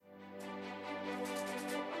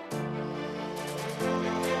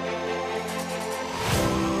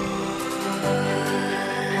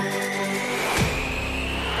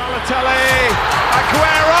Balotelli,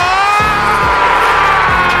 Aguero!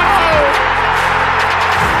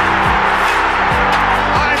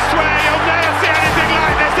 I swear you'll never see anything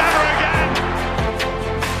like this ever again.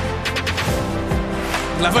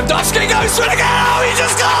 Lewandowski goes for it again. Oh, he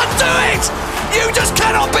just can't do it. You just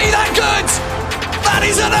cannot be that good. That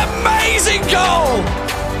is an amazing goal.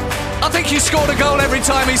 I think he scored a goal every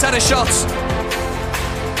time he's had a shot.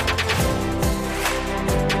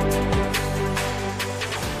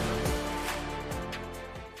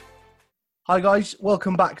 Hi guys,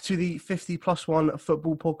 welcome back to the 50 plus 1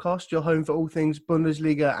 football podcast, your home for all things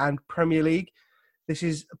Bundesliga and Premier League. This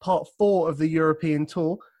is part 4 of the European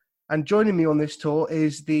tour, and joining me on this tour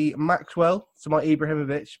is the Maxwell to my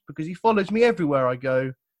Ibrahimovic, because he follows me everywhere I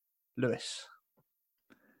go, Lewis.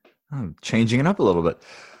 I'm changing it up a little bit.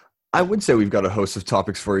 I would say we've got a host of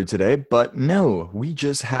topics for you today, but no, we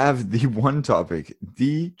just have the one topic,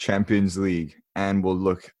 the Champions League. And we'll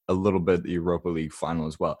look a little bit at the Europa League final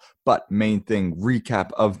as well. But main thing,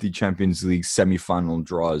 recap of the Champions League semi-final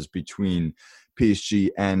draws between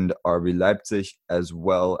PSG and RB Leipzig, as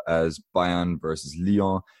well as Bayern versus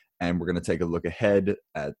Lyon. And we're going to take a look ahead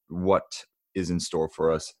at what is in store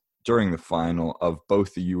for us during the final of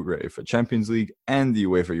both the UEFA Champions League and the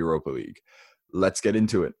UEFA Europa League. Let's get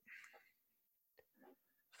into it.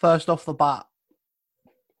 First off the bat,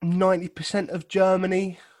 90% of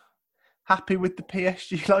Germany happy with the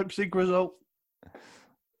PSG Leipzig result?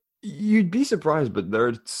 You'd be surprised, but there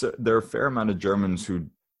are a fair amount of Germans who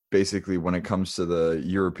basically, when it comes to the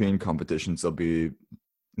European competitions, they'll be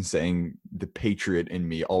saying the patriot in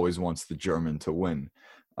me always wants the German to win.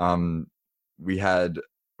 We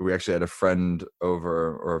actually had a friend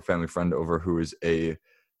over, or a family friend over, who is a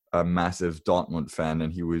massive Dortmund fan,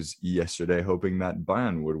 and he was yesterday hoping that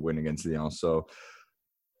Bayern would win against Lyon. So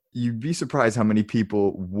you'd be surprised how many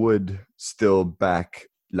people would still back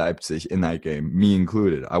Leipzig in that game, me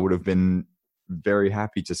included. I would have been very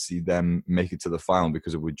happy to see them make it to the final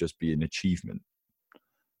because it would just be an achievement.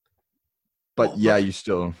 But yeah, you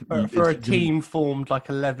still... For a team formed like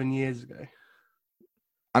 11 years ago.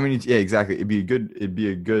 I mean, yeah, exactly.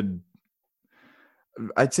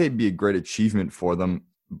 I'd say it'd be a great achievement for them,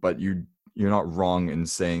 but you're not wrong in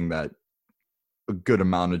saying that a good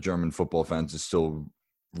amount of German football fans is still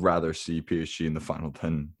rather see PSG in the final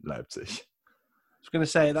than Leipzig. I was going to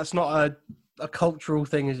say, that's not a cultural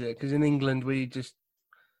thing, is it? Because in England, we just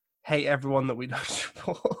hate everyone that we don't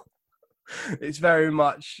support. It's very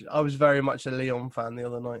much... I was very much a Lyon fan the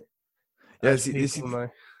other night. Yeah, see,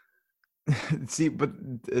 but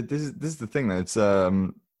this is the thing. That it's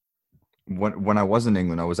when I was in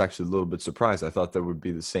England, I was actually a little bit surprised. I thought there would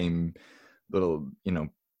be the same little,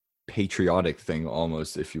 patriotic thing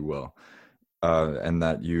almost, if you will. And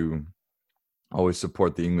that you always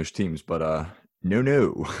support the English teams, but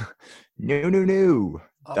no.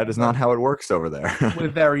 That is not how it works over there. We're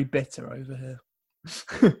very bitter over here.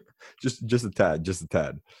 just a tad.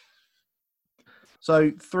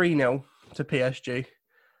 So 3-0 to PSG.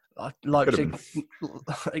 Leipzig,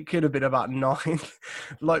 it could have been about 9.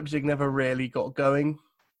 Leipzig never really got going.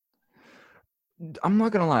 I'm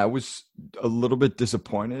not going to lie. I was a little bit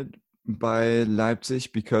disappointed by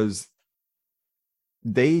Leipzig because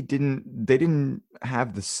they didn't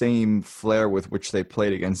have the same flair with which they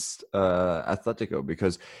played against Atletico.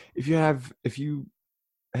 Because if you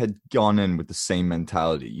had gone in with the same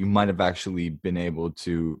mentality, you might have actually been able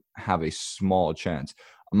to have a small chance.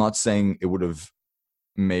 I'm not saying it would have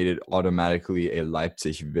made it automatically a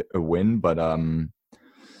Leipzig win, but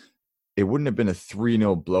it wouldn't have been a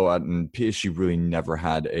 3-0 blowout, and PSG really never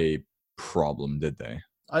had a problem, did they?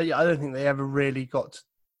 I don't think they ever really got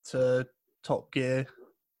to top gear.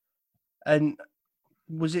 And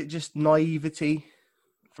was it just naivety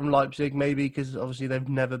from Leipzig, maybe, because obviously they've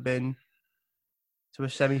never been to a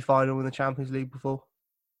semi-final in the Champions League before?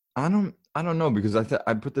 I don't know, because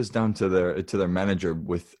I put this down to their manager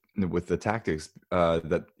with the tactics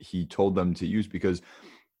that he told them to use, because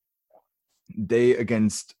they,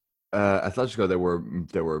 against Atletico,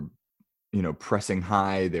 they were pressing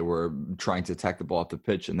high, they were trying to attack the ball off the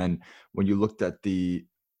pitch, and then when you looked at the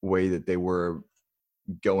way that they were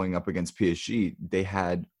going up against PSG, they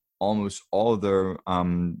had almost all of their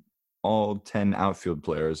all 10 outfield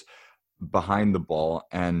players behind the ball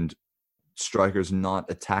and strikers not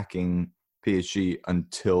attacking PSG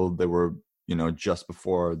until they were, just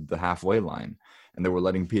before the halfway line. And they were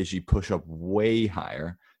letting PSG push up way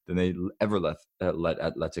higher than they ever let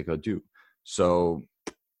Atletico do. So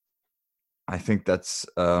I think that's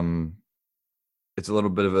it's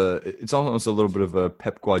almost a little bit of a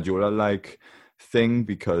Pep Guardiola-like thing,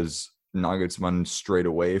 because Nagelsmann strayed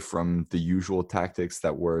away from the usual tactics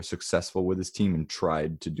that were successful with his team and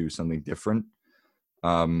tried to do something different,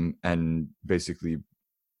 and basically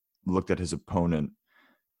looked at his opponent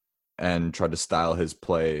and tried to style his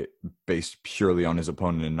play based purely on his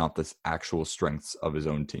opponent and not the actual strengths of his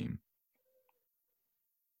own team.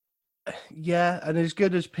 Yeah, and as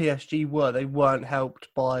good as PSG were, they weren't helped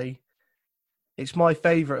by... It's my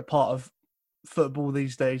favourite part of football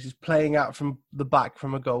these days is playing out from the back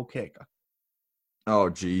from a goal kick. Oh,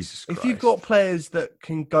 Jesus Christ. If you've got players that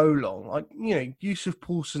can go long, like, Yusuf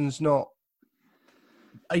Poulsen's not,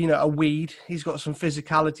 a weed. He's got some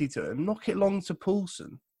physicality to him. Knock it long to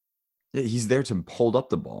Poulsen. Yeah, he's there to hold up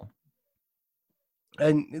the ball.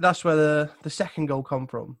 And that's where the second goal come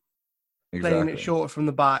from. Exactly. Playing it short from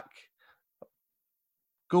the back.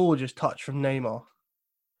 Gorgeous touch from Neymar.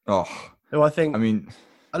 Oh, Who I mean,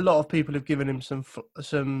 a lot of people have given him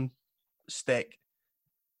some stick.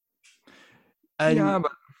 And yeah,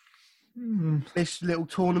 but this little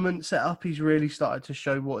tournament set up, he's really started to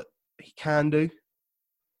show what he can do.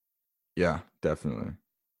 Yeah, definitely.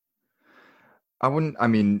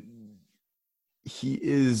 He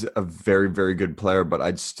is a very, very good player, but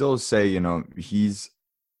I'd still say,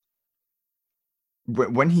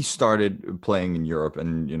 when he started playing in Europe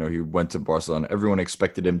and, he went to Barcelona, everyone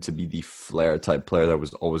expected him to be the flair type player that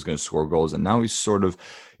was always going to score goals. And now he's sort of,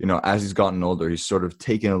 as he's gotten older, he's sort of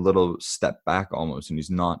taken a little step back almost. And he's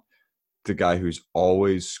not the guy who's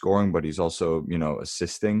always scoring, but he's also,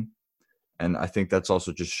 assisting. And I think that's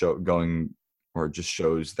also just shows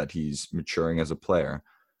that he's maturing as a player.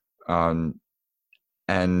 And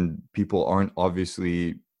people aren't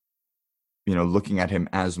obviously, looking at him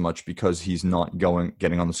as much because he's not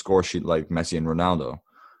getting on the score sheet like Messi and Ronaldo.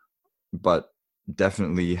 But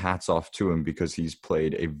definitely hats off to him because he's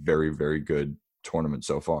played a very, very good tournament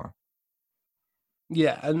so far.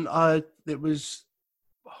 Yeah, and it was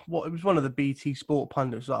one of the BT Sport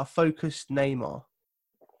pundits, like, a focused Neymar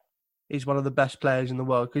is one of the best players in the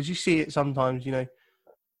world, because you see it sometimes,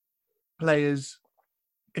 players,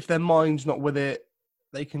 if their mind's not with it,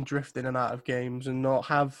 they can drift in and out of games and not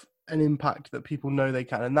have an impact that people know they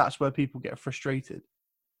can, and that's where people get frustrated.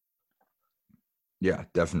 Yeah,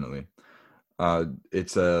 definitely.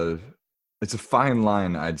 It's a fine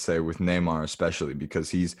line, I'd say, with Neymar especially,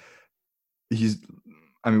 because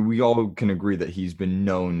we all can agree that he's been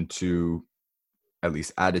known to, at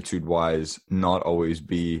least attitude-wise, not always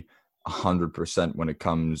be 100% when it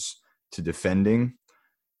comes to defending.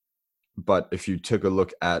 But if you took a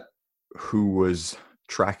look at who was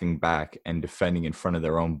tracking back and defending in front of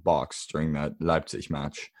their own box during that Leipzig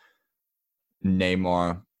match,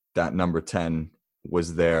 Neymar, that number 10,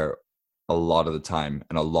 was there a lot of the time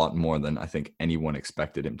and a lot more than I think anyone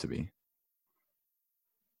expected him to be.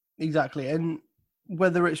 Exactly. And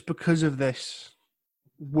whether it's because of this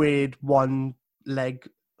weird one leg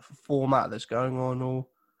format that's going on, or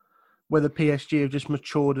whether PSG have just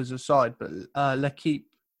matured as a side, but L'Équipe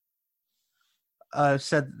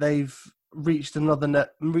said they've reached another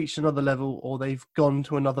level, or they've gone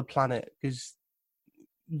to another planet, because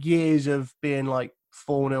years of being like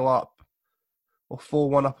 4-0 up or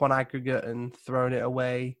 4-1 up on aggregate and throwing it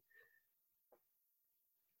away.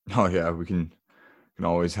 Oh yeah, we can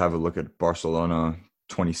always have a look at Barcelona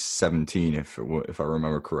 2017 if I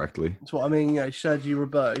remember correctly. That's what I mean. Sergio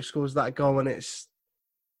Roberto scores that goal and it's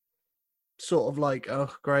sort of like, oh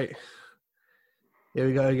great, here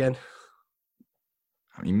we go again.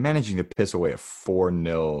 I mean, managing to piss away a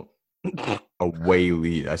 4-0 away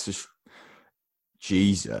lead, that's just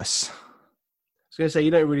Jesus. I was going to say,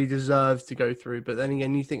 you don't really deserve to go through, but then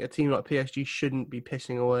again, you think a team like PSG shouldn't be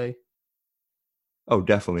pissing away. Oh,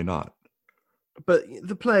 definitely not. But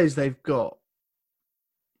the players they've got,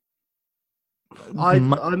 I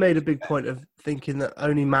made a big point of thinking that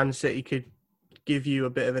only Man City could give you a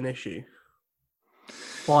bit of an issue.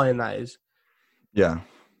 Bayern, that is. Yeah.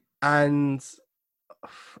 And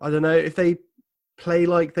I don't know, if they play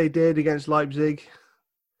like they did against Leipzig,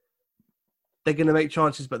 they're going to make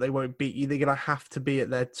chances, but they won't beat you. They're going to have to be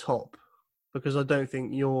at their top, because I don't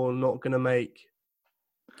think you're not going to make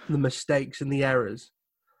the mistakes and the errors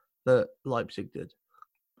that Leipzig did.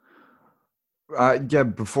 Yeah,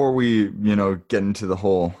 before we, get into the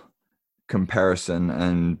whole comparison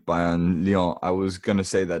and Bayern Lyon, I was going to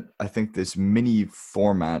say that I think this mini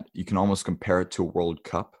format, you can almost compare it to a World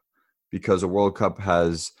Cup, because a World Cup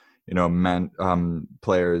has,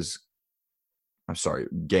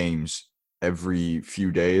 games every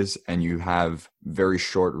few days, and you have very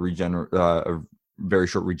short regenerative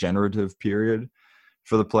period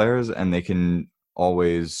for the players, and they can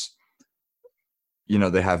always,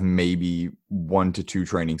 they have maybe 1 to 2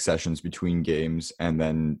 training sessions between games, and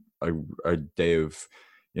then a day of,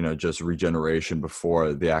 just regeneration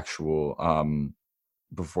before the actual,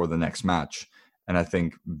 before the next match. And I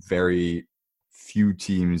think very few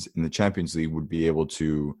teams in the Champions League would be able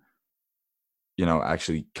to,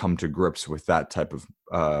 actually come to grips with that type of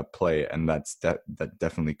play. And that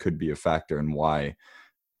definitely could be a factor in why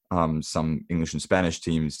some English and Spanish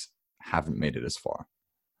teams haven't made it as far.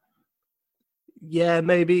 Yeah,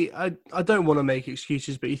 maybe. I don't want to make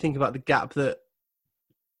excuses, but you think about the gap that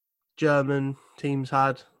German teams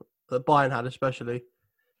had, that Bayern had especially,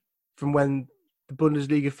 from when the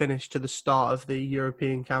Bundesliga finished to the start of the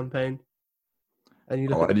European campaign. And you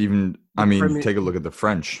look take a look at the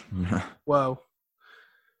French. Well,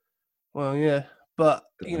 yeah. But,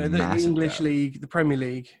 the English gap. League, the Premier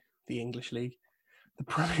League, the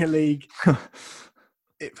Premier League,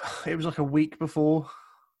 it was like a week before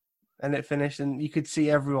and it finished, and you could see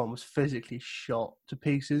everyone was physically shot to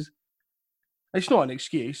pieces. It's not an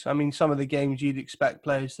excuse. I mean, some of the games you'd expect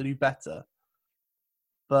players to do better.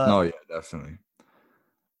 But no, yeah, definitely.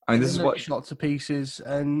 I mean, this is what shot to pieces,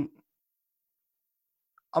 and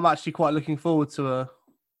I'm actually quite looking forward to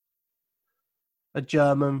a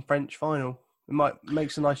German-French final. It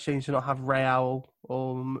makes a nice change to not have Real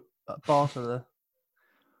or Barca there.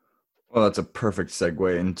 Well, that's a perfect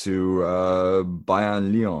segue into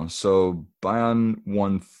Bayern-Lyon. So Bayern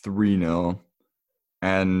won 3-0,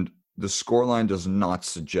 and the scoreline does not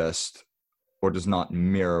suggest or does not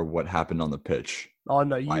mirror what happened on the pitch. Oh,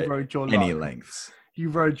 no, you rode your luck. Any lengths. You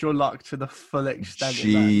rode your luck to the full extent.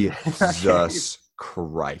 Jesus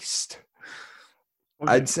Christ.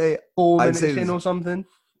 I'd say 4 minutes in or something.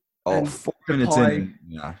 Oh, 4 minutes in.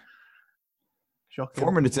 Yeah. Shocking.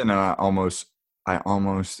 4 minutes in, I almost,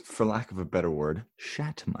 for lack of a better word,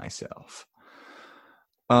 shat myself.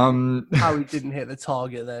 How he didn't hit the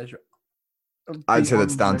target there. I'd say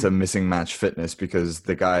that's down to missing match fitness, because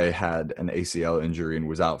the guy had an ACL injury and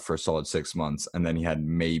was out for a solid 6 months, and then he had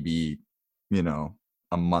maybe,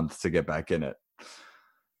 a month to get back in it.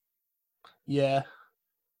 Yeah,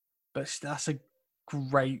 but that's a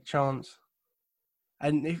great chance.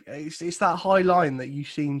 And it's that high line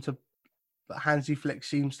that Hansi Flick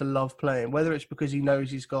seems to love playing, whether it's because he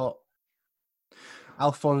knows he's got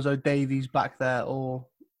Alphonso Davies back there or...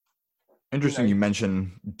 Interesting you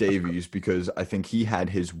mention Davies, because I think he had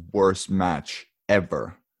his worst match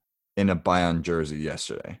ever in a Bayern jersey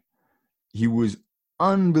yesterday. He was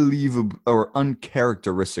unbelievable or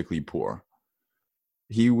uncharacteristically poor.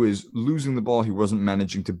 He was losing the ball. He wasn't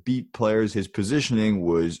managing to beat players. His positioning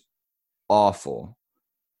was awful.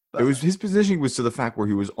 His positioning was to the fact where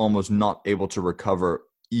he was almost not able to recover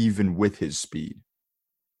even with his speed.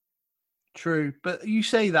 True, but you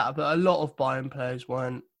say that, but a lot of Bayern players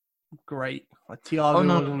weren't great. Like Thiago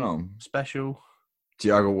wasn't special.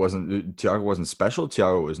 Thiago wasn't special.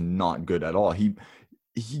 Thiago was not good at all. He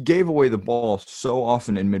gave away the ball so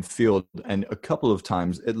often in midfield, and a couple of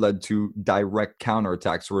times it led to direct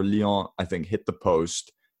counterattacks where Lyon, I think, hit the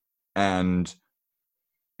post, and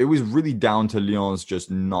it was really down to Lyon's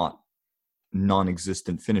just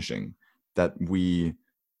non-existent finishing that we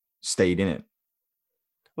stayed in it.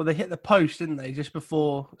 Well, they hit the post, didn't they? Just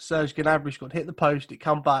before Serge Gnabry scored, hit the post, it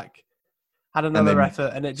come back, had another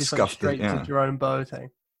effort, and it just went straight to Jerome Boateng.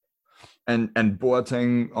 And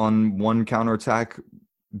Boateng on one counterattack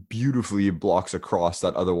beautifully blocks a cross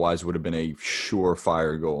that otherwise would have been a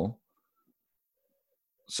surefire goal.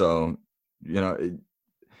 So,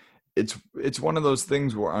 it's one of those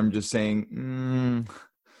things where I'm just saying,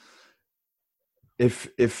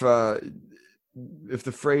 if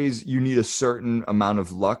the phrase "you need a certain amount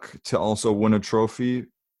of luck to also win a trophy"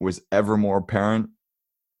 was ever more apparent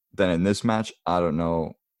than in this match, I don't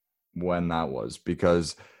know when that was,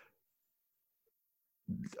 because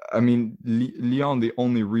I mean, Lyon, the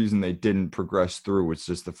only reason they didn't progress through was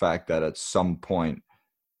just the fact that at some point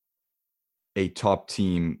a top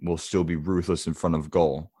team will still be ruthless in front of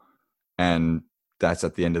goal. And that's,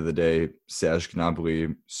 at the end of the day, Serge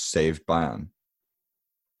Gnabry saved Bayern.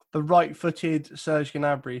 The right-footed Serge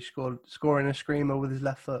Gnabry scoring a screamer with his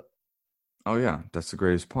left foot. Oh, yeah. That's the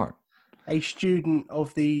greatest part. A student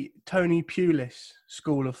of the Tony Pulis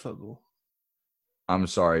School of Football. I'm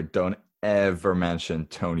sorry. Don't ever mention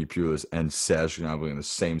Tony Pulis and Serge Gnabry in the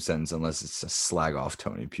same sentence unless it's a slag off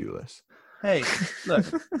Tony Pulis. Hey, look,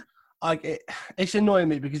 it's annoying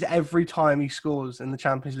me because every time he scores in the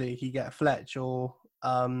Champions League, you get Fletch or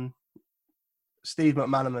Steve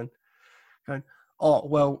McManaman going, "Oh,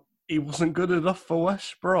 well, he wasn't good enough for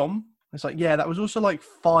West Brom." It's like, yeah, that was also like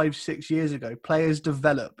 5-6 years ago. Players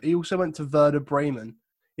develop. He also went to Werder Bremen.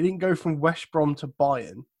 He didn't go from West Brom to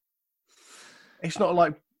Bayern. It's not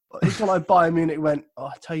like Bayern Munich went, oh,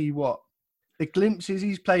 I tell you what, the glimpses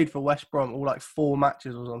he's played for West Brom, all like 4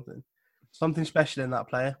 matches or something. Something special in that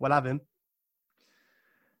player. We'll have him.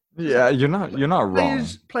 Yeah, you're not wrong.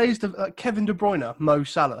 Players Kevin De Bruyne, Mo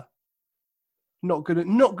Salah. Not good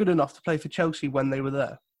enough to play for Chelsea when they were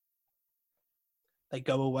there. They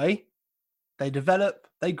go away, they develop,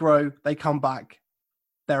 they grow, they come back.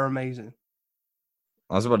 They're amazing.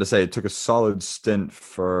 I was about to say it took a solid stint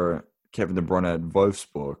for Kevin De Bruyne at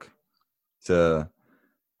Wolfsburg to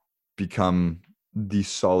become the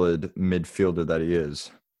solid midfielder that he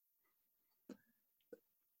is.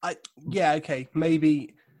 Okay,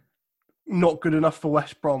 maybe not good enough for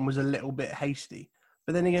West Brom was a little bit hasty.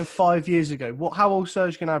 But then again, 5 years ago, how old is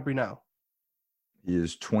Serge Gnabry now? He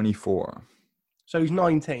is 24. So he's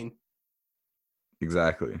 19.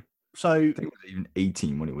 Exactly. So I think it was even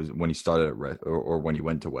 18 when he started at or when he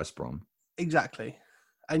went to West Brom. Exactly.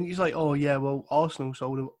 And he's like, oh yeah, well, Arsenal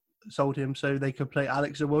sold him so they could play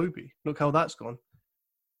Alex Iwobi. Look how that's gone.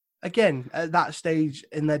 Again, at that stage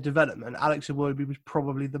in their development, Alex Iwobi was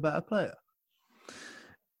probably the better player.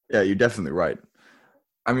 Yeah, you're definitely right.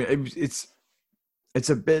 I mean, it's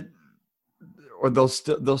a bit, or they'll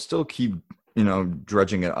still keep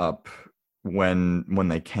dredging it up when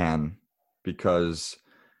they can, because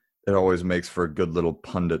it always makes for a good little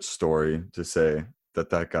pundit story to say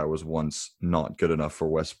that guy was once not good enough for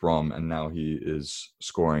West Brom and now he is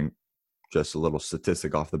scoring, just a little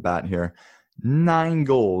statistic off the bat here, 9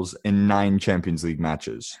 goals in 9 Champions League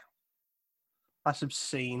matches. That's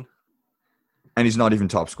obscene. And he's not even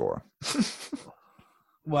top scorer.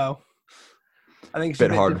 Well, I think it's a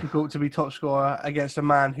bit hard. Difficult to be top scorer against a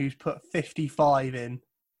man who's put 55 in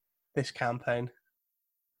this campaign.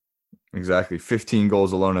 Exactly. 15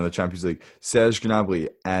 goals alone in the Champions League. Serge Gnabry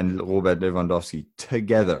and Robert Lewandowski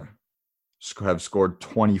together have scored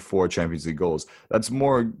 24 Champions League goals. That's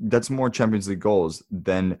more Champions League goals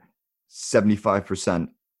than 75%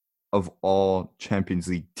 of all Champions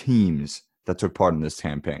League teams that took part in this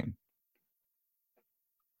campaign.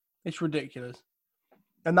 It's ridiculous.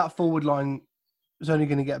 And that forward line is only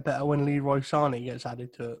going to get better when Leroy Sané gets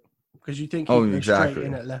added to it. Because you think he'll go straight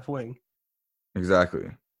in at left wing. Exactly.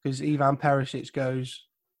 Because Ivan Perisic goes.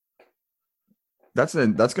 That's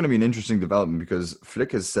going to be an interesting development, because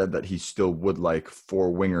Flick has said that he still would like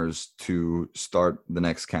 4 wingers to start the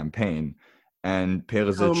next campaign. And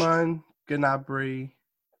Perisic... Coman, Gnabry,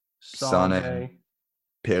 Sané.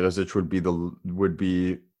 Perisic would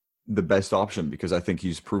be the best option, because I think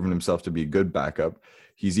he's proven himself to be a good backup.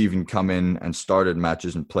 He's even come in and started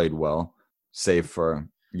matches and played well, save for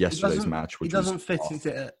yesterday's match. Which he doesn't fit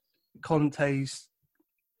into Conte's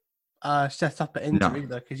set up at Inter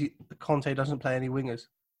either, because Conte doesn't play any wingers.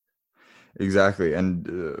 Exactly.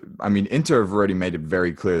 And I mean, Inter have already made it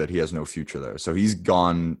very clear that he has no future there. So he's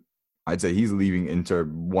gone. I'd say he's leaving Inter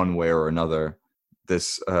one way or another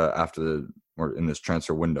this in this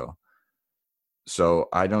transfer window. So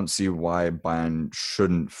I don't see why Bayern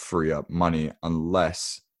shouldn't free up money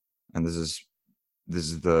unless, and this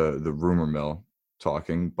is the rumor mill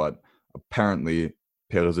talking, but apparently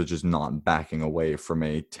Perisic is not backing away from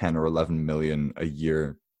a 10 or 11 million a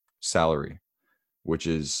year salary, which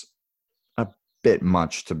is a bit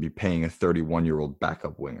much to be paying a 31-year-old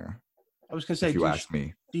backup winger. I was going to say, if you ask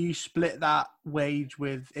me, do you split that wage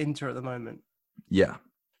with Inter at the moment? Yeah.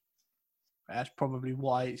 That's probably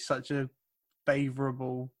why it's such a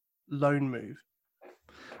favourable loan move.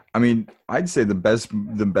 I mean, I'd say the best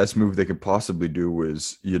move they could possibly do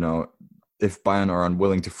was, if Bayern are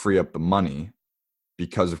unwilling to free up the money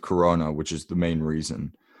because of Corona, which is the main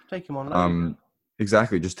reason. Take him on loan.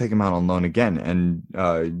 Exactly. Just take him out on loan again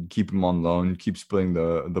and keep him on loan, keep splitting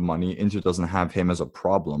the money. Inter doesn't have him as a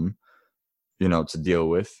problem, to deal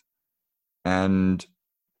with. And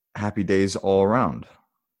happy days all around.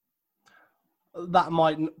 That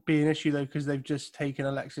might be an issue, though, because they've just taken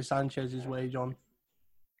Alexis Sanchez's wage on.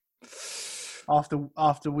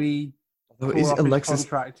 After we is Alexis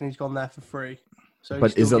contract and he's gone there for free. So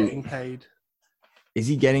but he's still getting paid. Is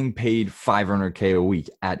he getting paid $500K a week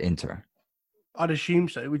at Inter? I'd assume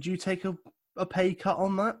so. Would you take a pay cut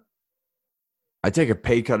on that? I take a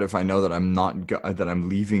pay cut if I know that I'm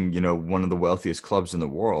leaving, one of the wealthiest clubs in the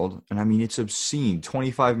world. And I mean, it's obscene.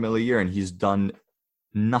 25 mil a year, and he's done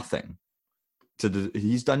nothing.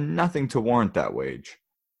 He's done nothing to warrant that wage.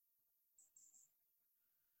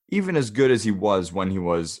 Even as good as he was when he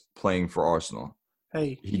was playing for Arsenal,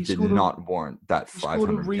 he did not warrant that 500K. He scored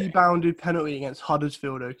a rebounded penalty against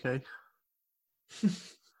Huddersfield, okay?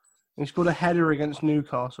 He scored a header against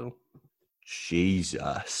Newcastle.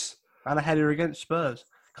 Jesus. And a header against Spurs.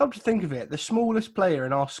 come to think of it, the smallest player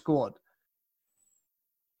in our squad.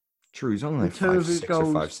 True, he's only like Two of his 5'6"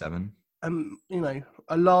 goals- or 5'7".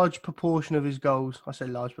 A large proportion of his goals, I say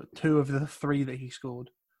large, but 2 of the 3 that he scored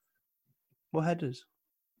were headers.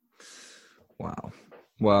 Wow.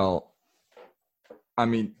 Well, I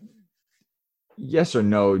mean, yes or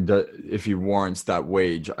no, if he warrants that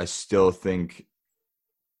wage, I still think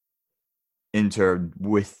Inter,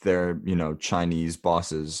 with their, Chinese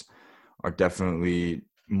bosses, are definitely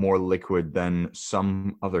more liquid than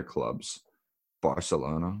some other clubs.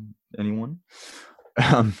 Barcelona, anyone?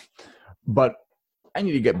 But I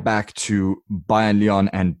need to get back to Bayern Lyon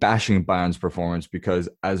and bashing Bayern's performance, because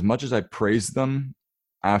as much as I praised them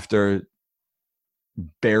after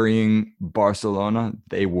burying Barcelona,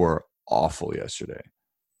 they were awful yesterday.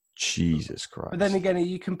 Jesus Christ. But then again, are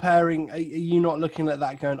you not looking at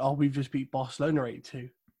that going, oh, we've just beat Barcelona 8-2?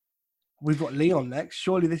 We've got Lyon next.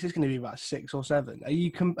 Surely this is going to be about 6 or 7. Are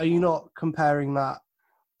you not comparing that?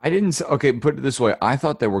 I didn't say, okay, put it this way. I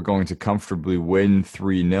thought they were going to comfortably win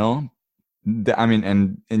 3-0. I mean,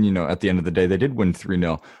 and at the end of the day, they did win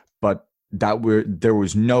 3-0, but there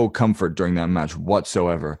was no comfort during that match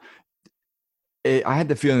whatsoever. I had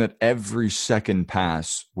the feeling that every second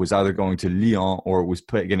pass was either going to Lyon or it was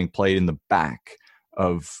getting played in the back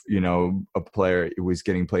of, a player. It was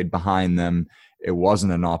getting played behind them. It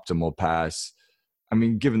wasn't an optimal pass. I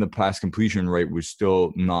mean, given the pass completion rate was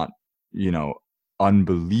still not,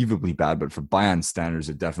 unbelievably bad, but for Bayern standards,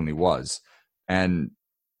 it definitely was. And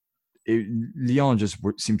Lyon just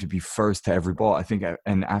seemed to be first to every ball, I think.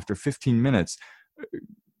 And after 15 minutes,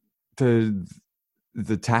 the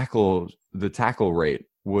tackle rate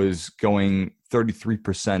was going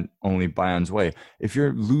 33% only Bayern's way. If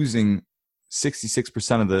you're losing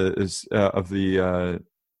 66% of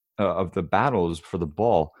the battles for the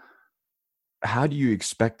ball, how do you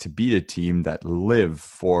expect to beat a team that live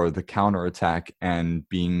for the counterattack and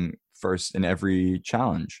being first in every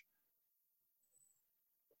challenge?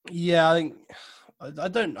 Yeah, I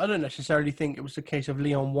don't necessarily think it was the case of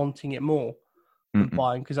Lyon wanting it more than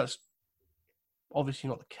Bayern, because that's obviously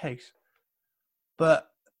not the case.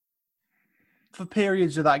 But for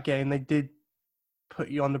periods of that game, they did put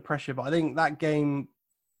you under pressure. But I think that game,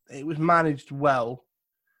 it was managed well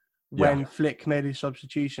when Flick made his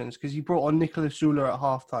substitutions, because he brought on Nicolas Süle at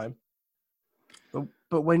halftime.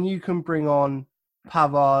 But when you can bring on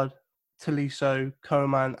Pavard, Tolisso,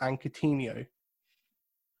 Coman, and Coutinho,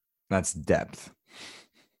 that's depth.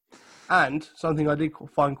 And something I did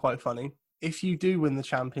find quite funny, if you do win the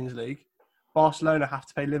Champions League, Barcelona have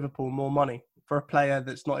to pay Liverpool more money for a player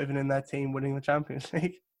that's not even in their team winning the Champions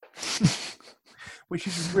League. Which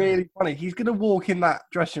is really funny. He's going to walk in that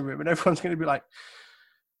dressing room and everyone's going to be like,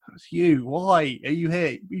 that's you. Why are you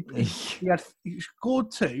here? He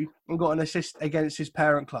scored 2 and got an assist against his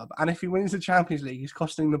parent club. And if he wins the Champions League, he's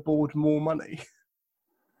costing the board more money.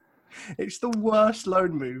 It's the worst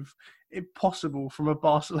loan move possible from a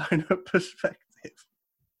Barcelona perspective.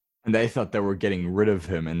 And they thought they were getting rid of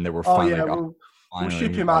him, and they were finally. We'll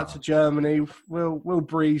ship him out to Germany. We'll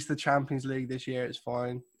breeze the Champions League this year. It's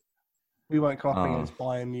fine. We won't come up against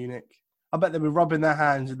Bayern Munich. I bet they were rubbing their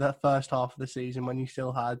hands in the first half of the season when you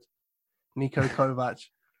still had Niko Kovac.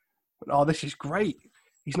 Oh, this is great.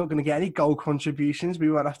 He's not going to get any goal contributions. We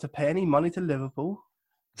won't have to pay any money to Liverpool.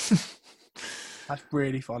 That's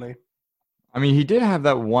really funny. I mean, he did have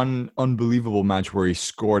that one unbelievable match where he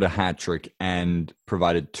scored a hat-trick and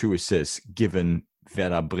provided 2 assists, given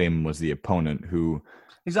Werder Bremen was the opponent who...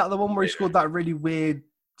 Is that the one where he scored that really weird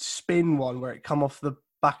spin one where it come off the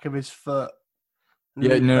back of his foot?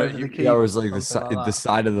 Yeah, no, it was like the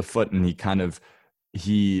side of the foot, and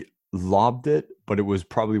he lobbed it, but it was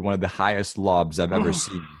probably one of the highest lobs I've ever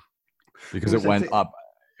seen, because it went up.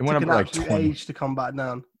 It went up like 20 age to come back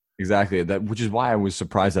down. Exactly, which is why I was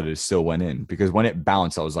surprised that it still went in, because when it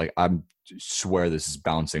bounced, I was like, I swear this is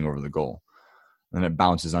bouncing over the goal, and it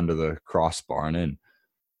bounces under the crossbar and in.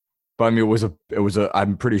 But I mean, it was a.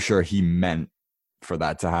 I'm pretty sure he meant for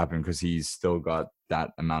that to happen, because he's still got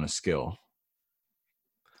that amount of skill.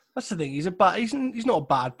 That's the thing. He's not a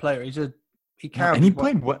bad player. He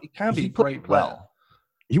played well. He can be a great player. Well.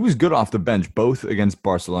 He was good off the bench, both against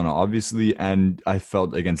Barcelona, obviously, and I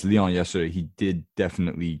felt against Lyon yesterday, he did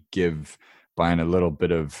definitely give Bayern a little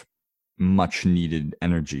bit of much-needed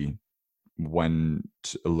energy when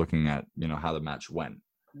looking at how the match went.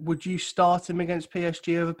 Would you start him against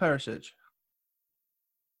PSG over Perisic?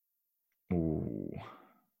 Ooh.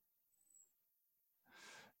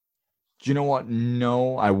 Do you know what?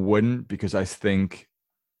 No, I wouldn't, because I think...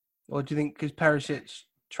 Or do you think because Perisic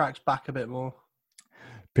tracks back a bit more?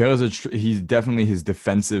 Perisic, he's definitely his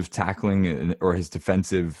defensive tackling or his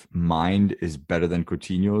defensive mind is better than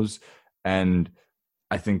Coutinho's. And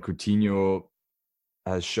I think Coutinho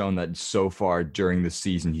has shown that so far during the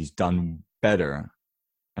season, he's done better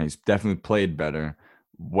and he's definitely played better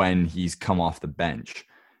when he's come off the bench.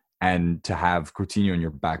 And to have Coutinho in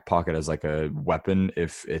your back pocket as like a weapon,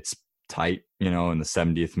 if it's tight, in the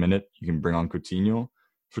 70th minute, you can bring on Coutinho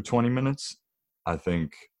for 20 minutes. I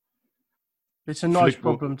think it's a nice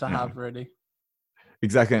problem to have, really.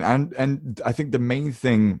 Exactly. And I think the main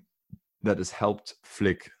thing that has helped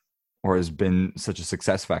Flick or has been such a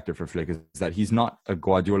success factor for Flick is that he's not a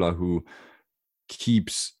Guardiola who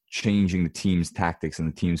keeps changing the team's tactics and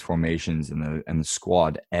the team's formations and the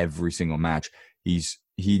squad every single match.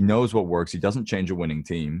 He knows what works. He doesn't change a winning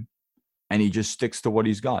team, and he just sticks to what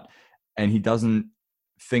he's got. And he doesn't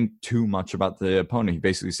think too much about the opponent. He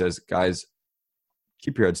basically says, guys,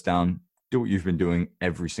 keep your heads down. Do what you've been doing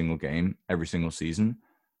every single game, every single season.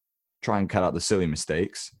 Try and cut out the silly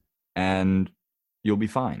mistakes, and you'll be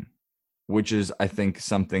fine. Which is, I think,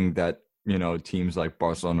 something that, teams like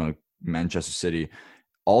Barcelona, Manchester City,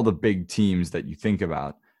 all the big teams that you think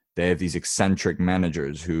about, they have these eccentric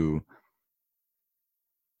managers who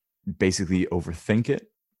basically overthink it.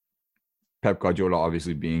 Pep Guardiola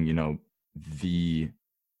obviously being, the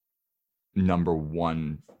number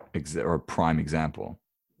one or prime example.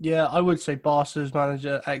 Yeah, I would say Barca's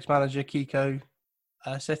ex-manager Kiko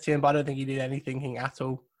Setien, but I don't think he did anything at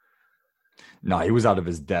all. No, he was out of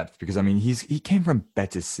his depth because, he came from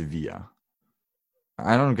Betis Sevilla.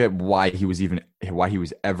 I don't get why he was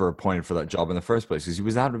ever appointed for that job in the first place, because he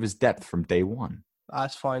was out of his depth from day one.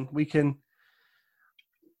 That's fine. We can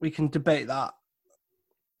debate that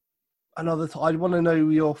another time. I want to know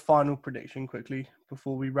your final prediction quickly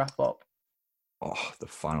before we wrap up. Oh, the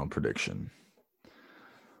final prediction.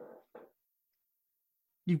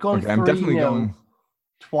 You've gone 3-0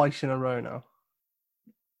 twice in a row now.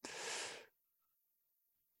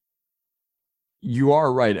 You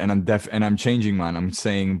are right, and I'm changing mine. I'm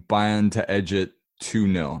saying Bayern to edge it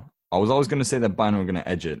 2-0. I was always going to say that Bayern were going to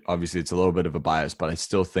edge it. Obviously, it's a little bit of a bias, but I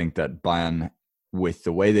still think that Bayern, with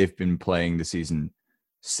the way they've been playing the season,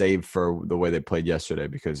 save for the way they played yesterday,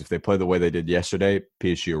 because if they play the way they did yesterday,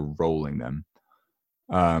 PSG are rolling them.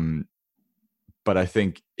 But I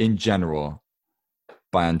think in general,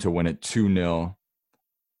 Bayern to win it 2-0,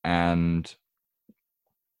 and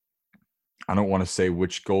I don't want to say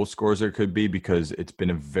which goal scorers there could be, because it's been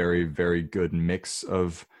a very, very good mix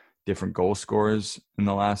of different goal scorers in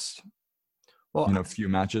the last few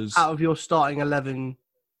matches. Out of your starting 11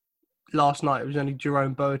 last night, it was only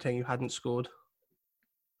Jerome Boateng who hadn't scored.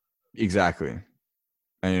 Exactly.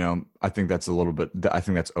 And, I think that's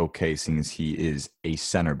okay, seeing as he is a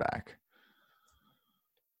center back.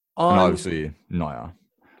 And obviously, Neuer.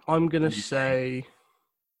 I'm going to say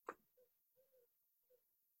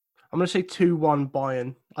 2-1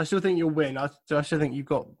 Bayern. I still think you'll win. I still think you've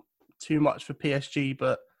got too much for PSG,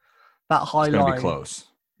 but that high line... It's going to be close.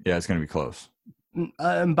 Yeah, it's going to be close.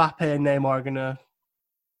 Mbappe and Neymar are going to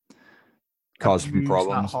cause some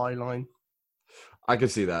problems. That high line. I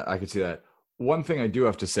could see that. One thing I do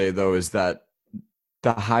have to say, though, is that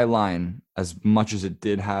the high line, as much as it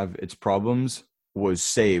did have its problems, was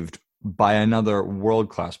saved by another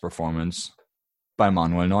world-class performance by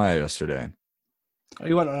Manuel Neuer yesterday. Oh,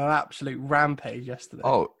 he went on an absolute rampage yesterday.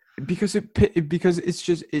 Oh, because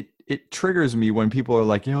it triggers me when people are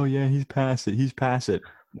like, "Oh yeah, he's past it."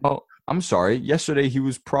 Well, I'm sorry. Yesterday he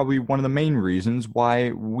was probably one of the main reasons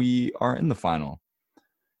why we are in the final.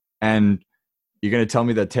 And you're going to tell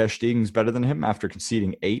me that Ter Stegen's better than him after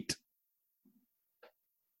conceding 8?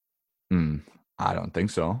 I don't think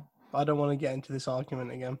so. I don't want to get into this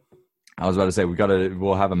argument again. I was about to say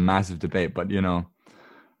we'll have a massive debate, but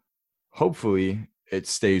hopefully it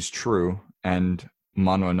stays true and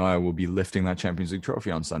Manuel Neuer will be lifting that Champions League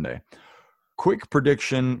trophy on Sunday. Quick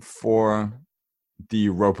prediction for the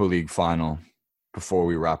Europa League final before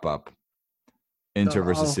we wrap up. Inter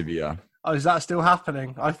versus Sevilla. Oh, is that still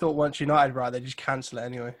happening? I thought once United were out, they'd just cancel it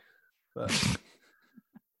anyway. But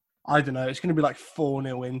I don't know. It's going to be like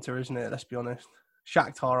 4-0 Inter, isn't it? Let's be honest.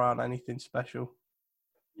 Shakhtar aren't anything special.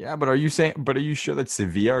 Yeah, but are you sure that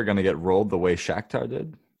Sevilla are going to get rolled the way Shakhtar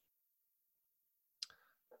did?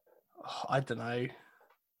 Oh, I don't know.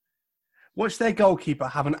 Watch their goalkeeper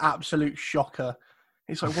have an absolute shocker.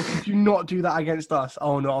 It's like, what did you not do that against us?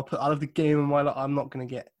 Oh no, I'll have the game in my life. I'm not going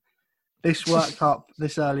to get this worked up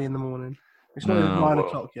this early in the morning. It's not even 9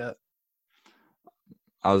 o'clock yet.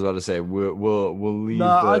 I was about to say we'll leave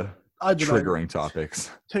the triggering topics.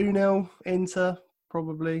 2-0 Inter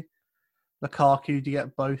probably. Lukaku to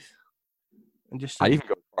get both, and just I'd even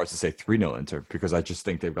go to say 3-0 Inter because I just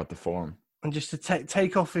think they've got the form. And just to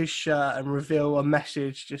take off his shirt and reveal a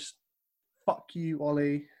message, just fuck you,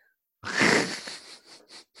 Ollie.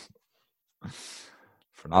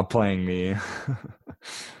 For not playing me.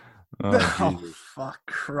 Oh, fuck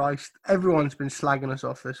Christ. Everyone's been slagging us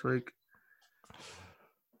off this week.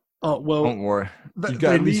 Oh, well. Don't worry.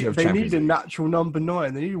 They need a natural number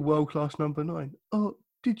 9. They need a world-class number 9. Oh,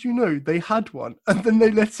 did you know they had one? And then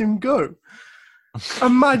they let him go.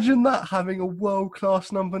 Imagine that, having a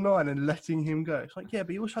world-class number 9 and letting him go. It's like, yeah,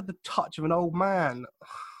 but he also had the touch of an old man.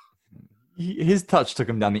 His touch took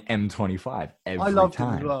him down the M25 every time. I loved him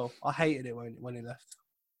as well. I hated it when he left.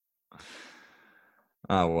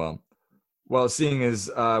 Oh, well. Well, seeing as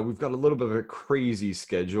we've got a little bit of a crazy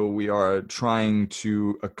schedule, we are trying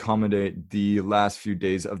to accommodate the last few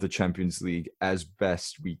days of the Champions League as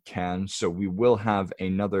best we can. So we will have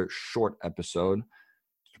another short episode.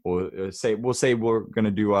 We'll say we're going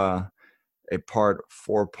to do a part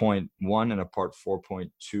 4.1 and a part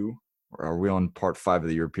 4.2. Or are we on part 5 of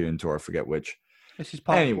the European Tour? I forget which. This is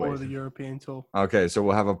part 4 of the European Tour. Okay, so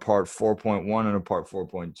we'll have a part 4.1 and a part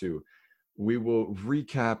 4.2. We will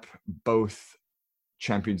recap both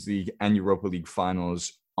Champions League and Europa League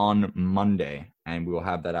finals on Monday, and we will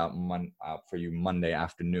have that out for you Monday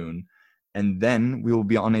afternoon. And then we will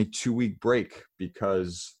be on a 2-week break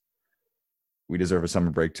because we deserve a summer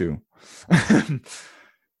break too. What am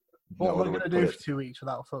I going to do for 2 weeks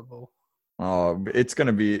without football? Oh, it's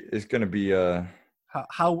gonna be.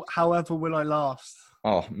 However will I last?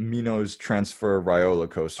 Oh, Mino's transfer Raiola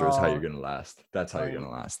coaster is how you're gonna last. That's how you're gonna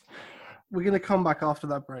last. We're going to come back after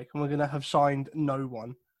that break and we're going to have signed no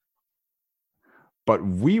one. But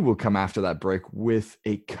we will come after that break with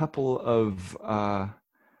a couple of, I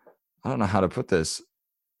don't know how to put this,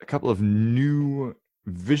 a couple of new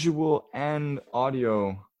visual and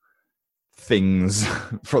audio things,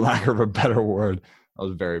 for lack of a better word. I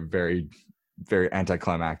was very, very, very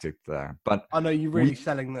anticlimactic there. But I know you're really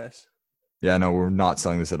selling this. Yeah, no, we're not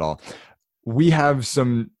selling this at all. We have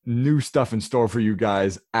some new stuff in store for you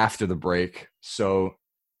guys after the break. So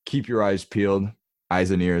keep your eyes peeled, eyes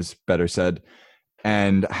and ears, better said,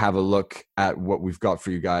 and have a look at what we've got for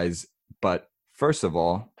you guys. But first of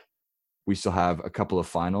all, we still have a couple of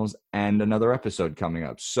finals and another episode coming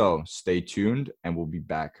up. So stay tuned and we'll be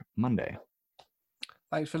back Monday.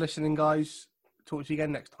 Thanks for listening, guys. Talk to you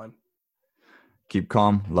again next time. Keep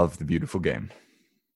calm. Love the beautiful game.